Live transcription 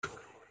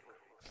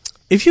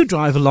If you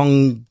drive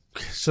along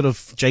sort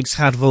of Jakes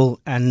Hartwell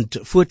and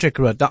Voortrekker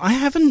Road, now I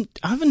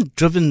haven't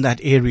driven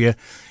that area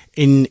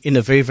in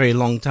a very, very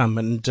long time.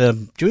 And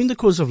during the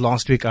course of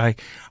last week, I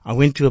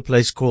went to a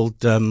place called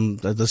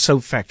the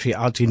Soap Factory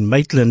out in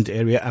Maitland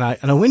area,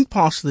 and I went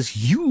past this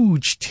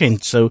huge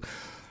tent. So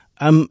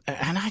and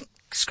I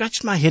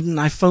scratched my head and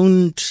I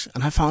found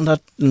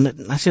out,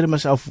 and I said to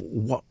myself,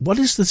 what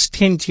is this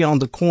tent here on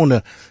the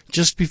corner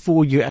just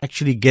before you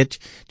actually get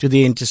to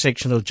the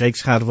intersection of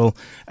Jakes Hartwell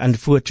and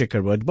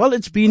Voortrekker Road? Well,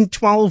 it's been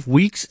 12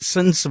 weeks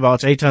since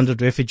about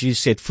 800 refugees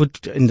set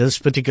foot in this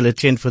particular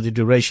tent for the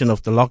duration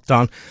of the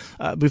lockdown.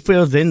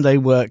 Before then, they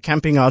were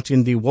camping out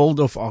in the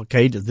Waldorf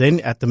Arcade,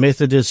 then at the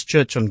Methodist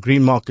Church on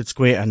Greenmarket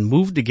Square, and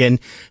moved again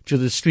to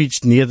the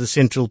streets near the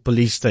Central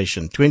Police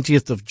Station.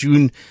 20th of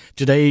June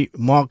today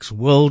marks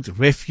World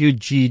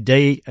Refugee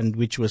Day, and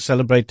which was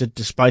celebrated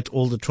despite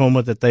all the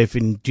trauma that they've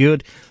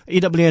endured.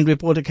 EWN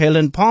reporter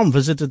Kaylynn Palm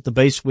visited the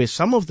base where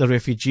some of the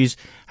refugees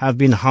have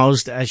been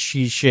housed, as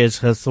she shares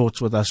her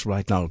thoughts with us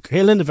right now.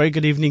 Kaylynn, a very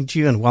good evening to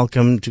you and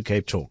welcome to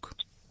Cape Talk.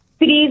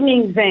 Good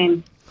evening,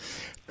 Zane.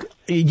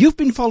 You've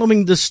been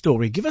following this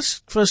story. Give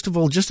us, first of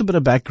all, just a bit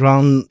of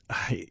background.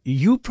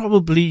 You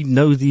probably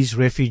know these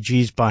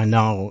refugees by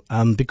now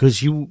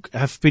because you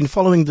have been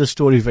following the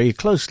story very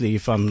closely,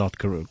 if I'm not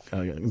correct.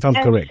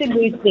 Correct.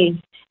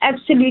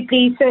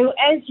 Absolutely. So,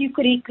 as you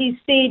correctly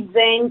said,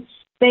 Zane,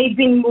 they've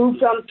been moved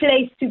from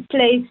place to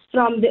place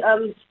from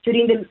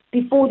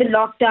before the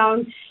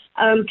lockdown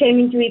came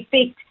into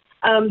effect.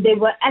 They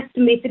were at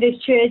the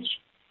Methodist Church,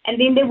 and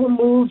then they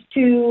were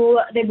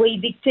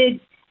evicted.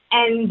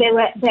 And they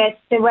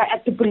were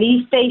at the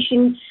police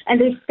station,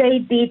 and they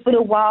stayed there for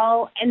a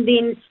while. And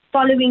then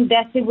following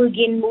that, they were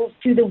again moved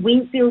to the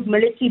Wingfield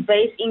military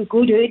base in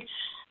Goodwood.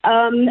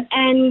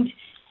 And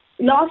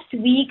last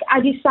week,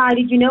 I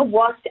decided, you know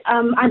what,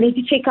 I need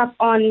to check up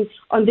on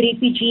the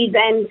refugees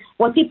and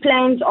what the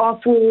plans are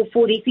for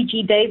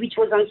Refugee Day, which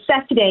was on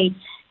Saturday.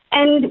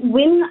 And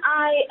when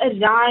I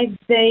arrived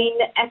then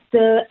at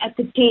the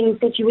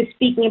tent that you were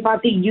speaking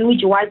about, the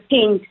huge white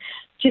tent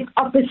just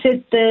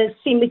opposite the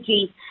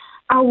cemetery,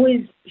 I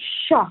was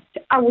shocked.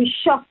 I was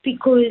shocked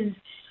because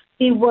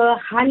there were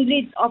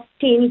hundreds of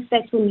tents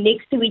that were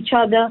next to each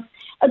other.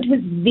 It was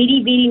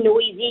very, very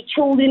noisy.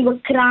 Children were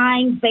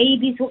crying,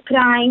 babies were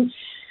crying.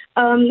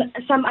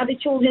 Some other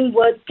children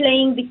were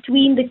playing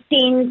between the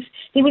tents.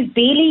 There was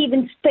barely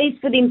even space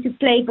for them to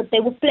play, but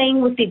they were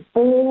playing with their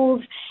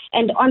balls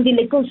and on their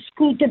little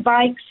scooter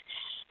bikes.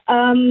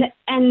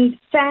 And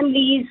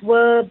families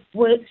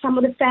some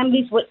of the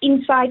families were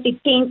inside the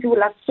tents. There were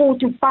like 4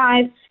 to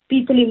 5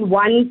 people in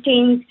one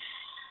tent.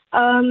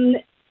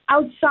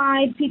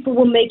 Outside, people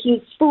were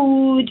making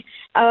food.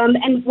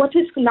 And what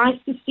was nice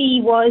to see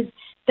was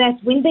that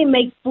when they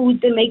make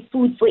food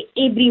for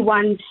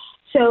everyone.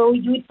 So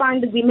you would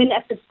find the women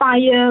at the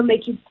fire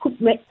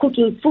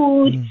cooking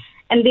food.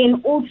 And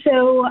then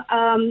also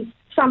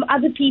some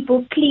other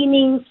people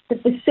cleaning the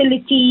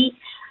facility.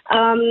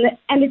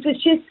 And it was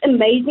just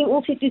amazing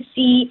also to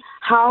see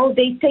how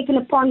they've taken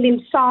upon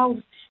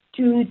themselves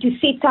to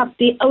set up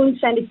their own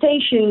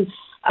sanitation.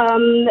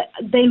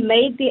 They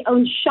made their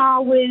own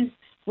showers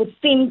with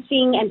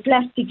fencing and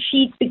plastic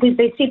sheets because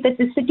they said that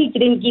the city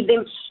didn't give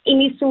them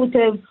any sort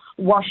of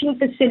washing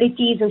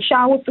facilities or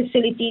shower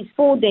facilities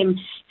for them.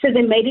 So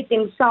they made it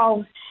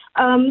themselves.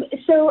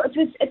 So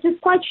it was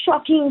quite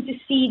shocking to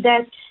see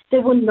that they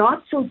were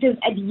not sort of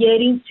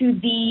adhering to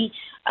the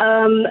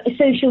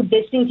social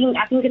distancing.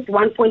 I think it's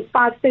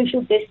 1.5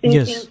 social distancing.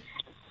 Yes.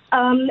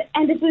 And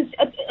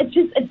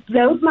it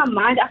blew my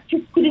mind. I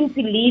just couldn't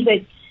believe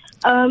it.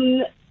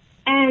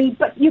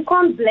 But you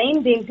can't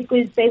blame them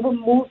because they were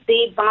moved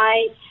there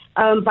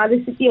by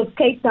the city of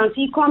Cape Town.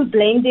 So you can't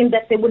blame them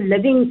that they were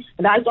living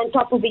right on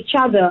top of each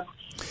other.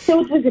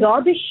 So it was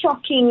rather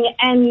shocking.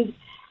 And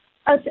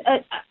I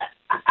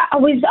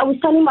was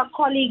telling my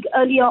colleague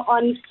earlier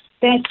on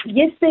that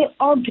yes, they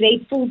are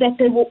grateful that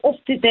they were off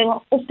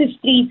the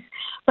streets,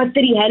 but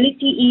the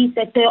reality is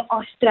that they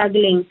are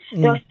struggling.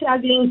 They are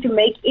struggling to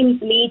make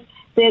ends meet.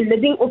 They're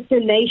living off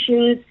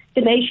donations.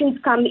 Donations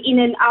come in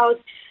and out,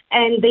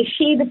 and they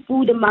share the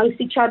food amongst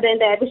each other, and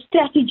they have a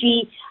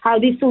strategy how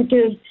they sort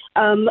of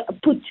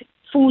put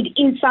food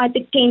inside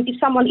the tent. If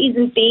someone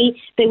isn't there,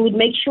 they would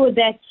make sure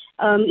that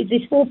if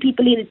there's 4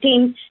 people in the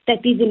tent, that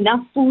there's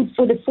enough food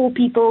for the 4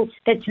 people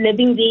that's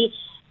living there.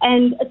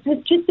 And it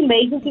was just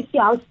amazing to see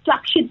how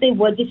structured they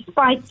were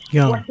despite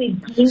what they've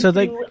been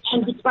through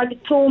and despite the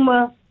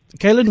trauma.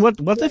 Kaylynn,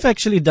 what they've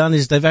actually done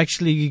is they've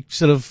actually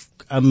sort of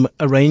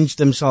arranged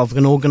themselves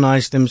and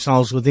organized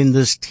themselves within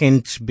this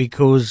tent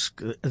because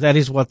that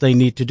is what they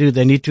need to do.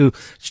 They need to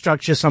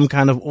structure some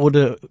kind of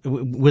order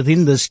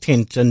within this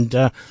tent. And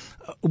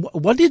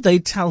what did they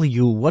tell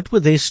you? What were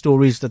their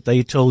stories that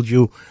they told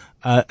you?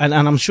 And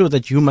I'm sure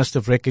that you must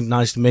have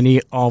recognized many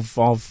of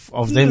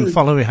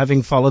them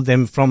having followed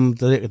them from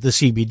the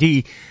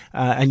CBD,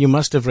 and you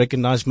must have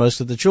recognized most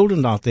of the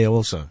children out there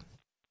also.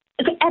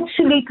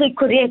 Absolutely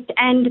correct.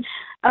 And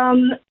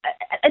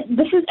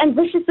this is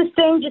the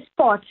strangest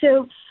part.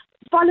 So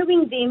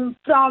following them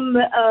from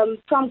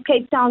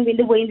Cape Town when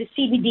they were in the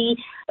CBD,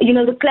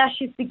 the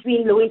clashes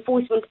between law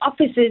enforcement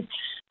officers,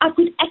 I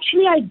could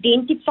actually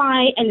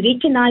identify and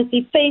recognize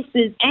their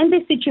faces and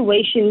their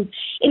situations,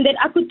 in that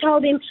I could tell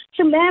them,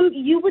 so ma'am,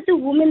 you were the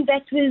woman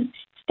that was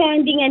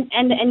standing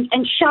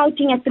and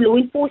shouting at the law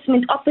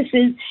enforcement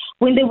officers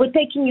when they were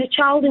taking your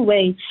child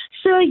away.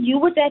 Sir, you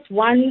were that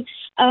one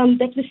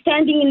that was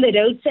standing in the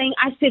road saying,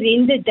 I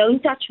surrender,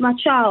 don't touch my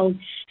child.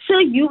 Sir,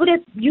 you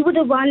were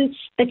the one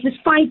that was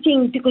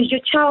fighting because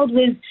your child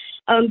was,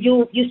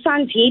 your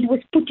son's head was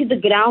put to the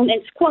ground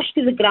and squashed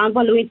to the ground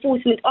by law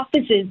enforcement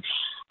officers.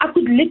 I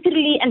could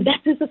literally, and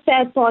that is the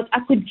sad part,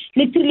 I could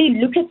literally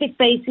look at their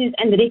faces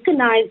and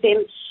recognize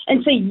them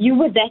and say, you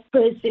were that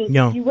person,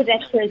 you were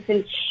that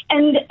person.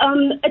 And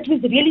it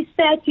was really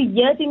sad to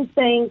hear them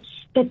saying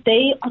that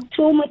they are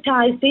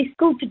traumatized. They're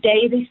still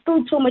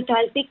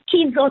traumatized. Their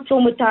kids are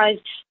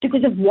traumatized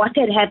because of what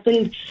had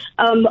happened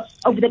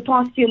over the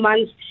past few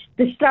months,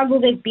 the struggle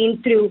they've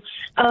been through.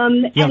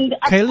 And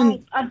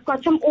Kaylynn, I've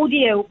got some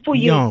audio for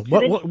you. Yeah,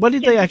 what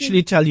did they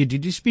actually tell you?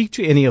 Did you speak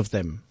to any of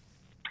them?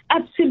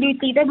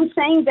 Absolutely. They were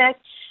saying that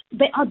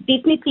they are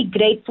definitely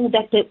grateful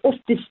that they're off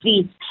the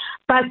streets.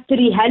 But the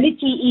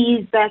reality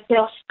is that they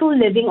are still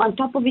living on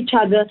top of each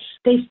other.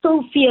 They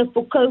still fear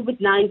for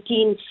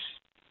COVID-19.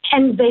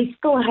 And they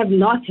still have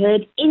not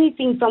heard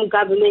anything from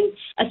government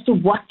as to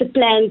what the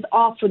plans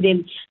are for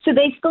them. So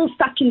they're still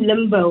stuck in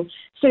limbo.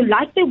 So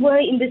like they were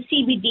in the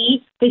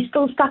CBD, they're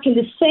still stuck in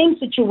the same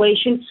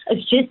situation.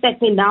 It's just that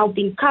they're now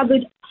being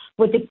covered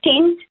with a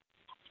tent.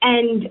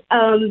 And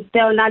they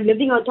are now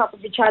living on top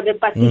of each other,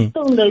 but there's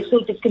still no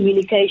sort of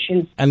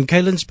communication. And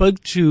Kaylynn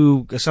spoke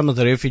to some of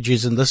the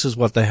refugees, and this is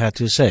what they had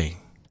to say.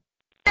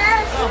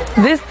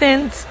 This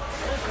tent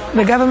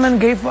the government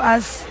gave for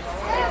us,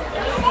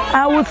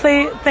 I would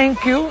say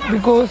thank you,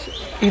 because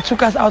it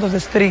took us out of the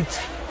streets.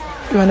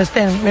 You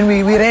understand? When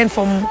we ran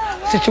from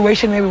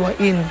situation where we were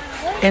in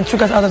and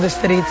took us out of the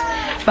streets.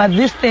 But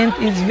this tent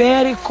is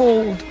very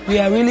cold. We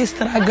are really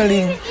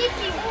struggling.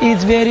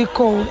 It's very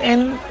cold.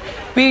 And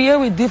we're here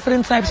with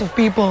different types of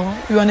people,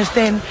 you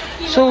understand?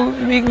 So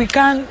they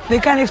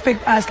can't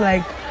expect us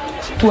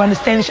to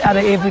understand each other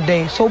every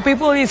day. So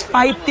people is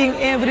fighting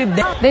every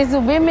day. There's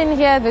women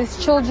here,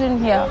 there's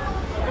children here.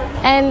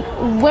 And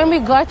when we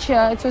got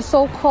here, it was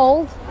so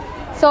cold.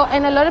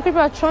 And a lot of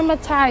people are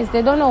traumatized.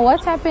 They don't know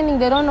what's happening.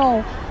 They don't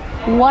know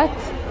what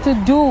to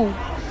do.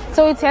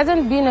 So it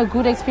hasn't been a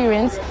good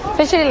experience,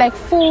 especially like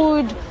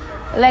food,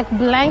 like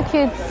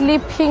blankets,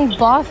 sleeping,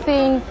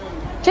 bathing.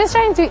 Just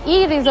trying to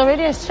eat is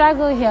already a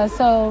struggle here.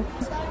 So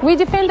we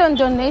depend on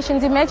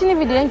donations. Imagine if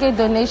we didn't get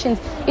donations,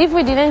 if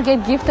we didn't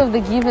get gift of the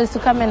givers to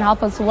come and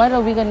help us, what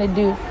are we going to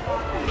do?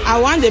 I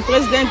want the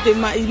president, he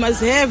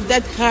must have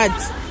that heart.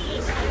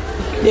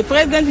 The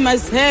president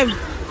must have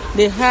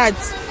the heart,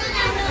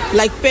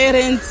 like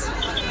parents.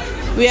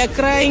 We are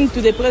crying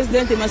to the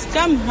president, he must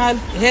come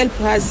help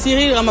us.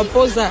 Cyril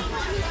Ramaphosa,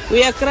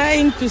 we are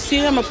crying to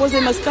Cyril Ramaphosa,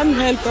 he must come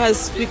help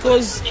us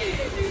because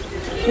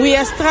we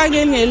are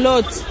struggling a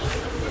lot.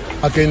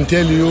 I can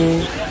tell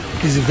you,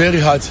 it's very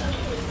hard.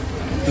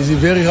 It's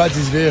very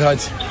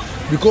hard.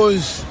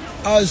 Because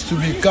us to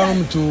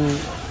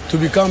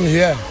become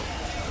here,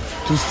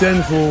 to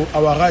stand for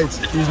our rights,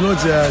 is not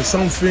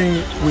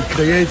something we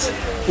create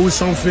or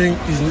something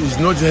is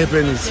not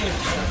happening.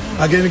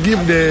 I can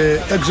give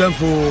the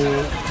example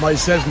for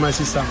myself, my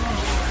sister.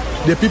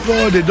 The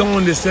people, they don't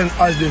understand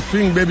us. They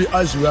think maybe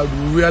us,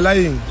 we are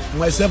lying.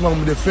 Myself,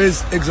 I'm the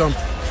first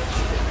example.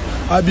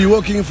 I'll be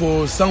working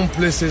for some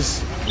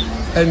places,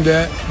 and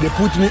they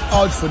put me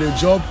out for the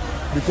job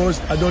because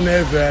I don't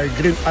have a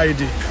green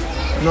ID.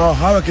 Now,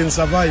 how I can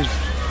survive?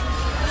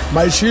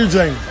 My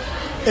children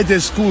at the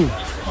school,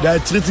 they are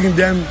treating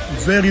them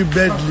very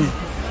badly.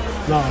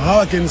 Now, how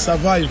I can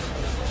survive?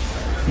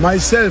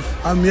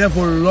 Myself, I'm here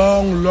for a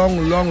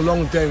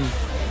long time.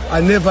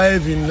 I never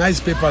have nice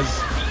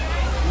papers.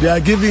 They are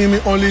giving me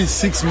only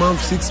 6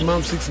 months.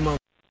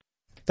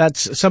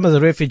 That's some of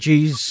the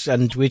refugees,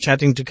 and we're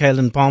chatting to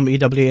Kaylynn Palm,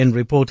 EWN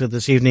reporter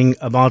this evening,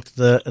 about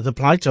the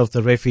plight of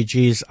the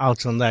refugees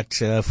out on that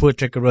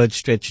Voortrekker Road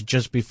stretch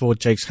just before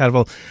Jakes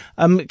Gerwel.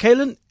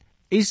 Kaylynn,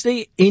 is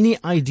there any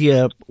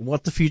idea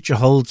what the future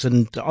holds,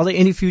 and are there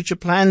any future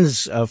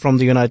plans from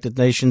the United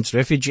Nations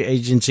Refugee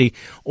Agency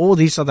or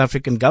the South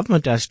African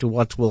government as to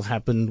what will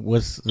happen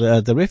with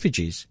the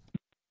refugees?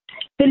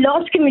 The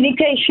last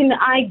communication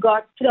I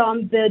got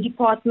from the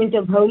Department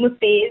of Home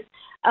Affairs,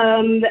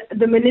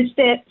 the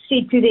minister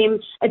said to them,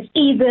 it's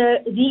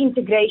either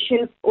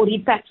reintegration or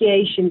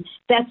repatriation.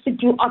 That's the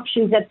two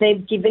options that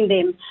they've given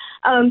them.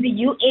 The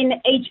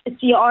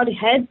UNHCR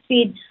has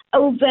said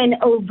over and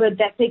over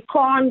that they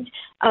can't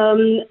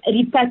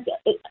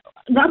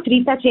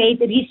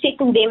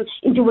resettle them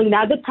into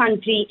another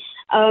country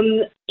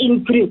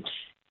in groups.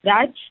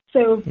 Right?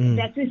 So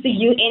that is the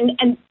UN,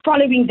 and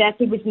following that,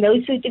 there was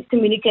no sort of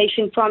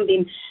communication from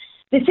them.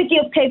 The city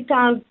of Cape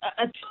Town,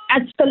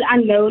 it's still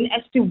unknown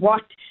as to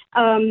what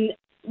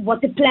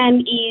the plan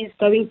is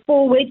going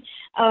forward.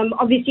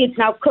 Obviously, it's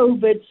now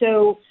COVID,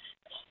 so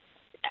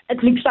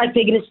it looks like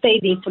they're going to stay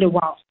there for a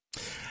while.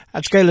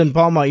 That's Kaylynn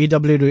Palm,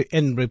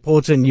 EWN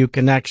reporter, and you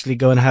can actually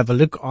go and have a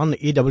look on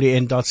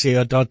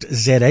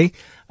ewn.co.za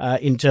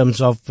in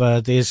terms of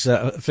there's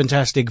a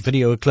fantastic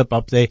video clip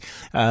up there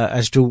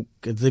as to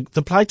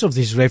the plight of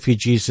these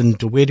refugees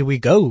and where do we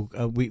go.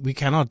 We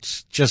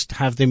cannot just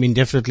have them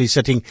indefinitely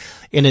sitting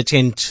in a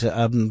tent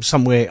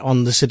somewhere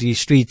on the city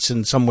streets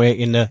and somewhere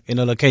in a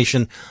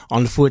location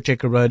on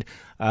Voortrekker Road.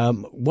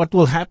 What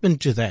will happen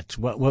to that?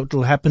 What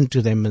will happen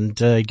to them? And,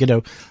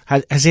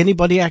 has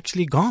anybody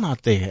actually gone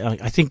out there?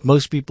 I think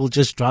most people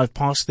just drive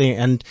past there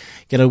and,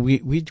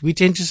 we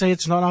tend to say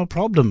it's not our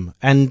problem.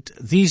 And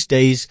these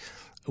days,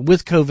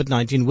 with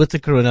COVID-19, with the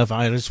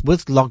coronavirus,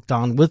 with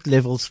lockdown, with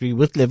level 3,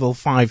 with level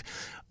 5,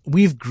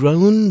 we've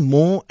grown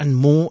more and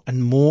more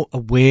and more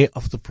aware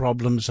of the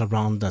problems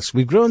around us.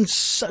 We've grown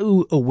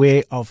so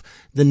aware of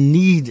the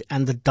need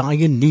and the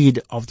dire need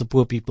of the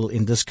poor people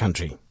in this country.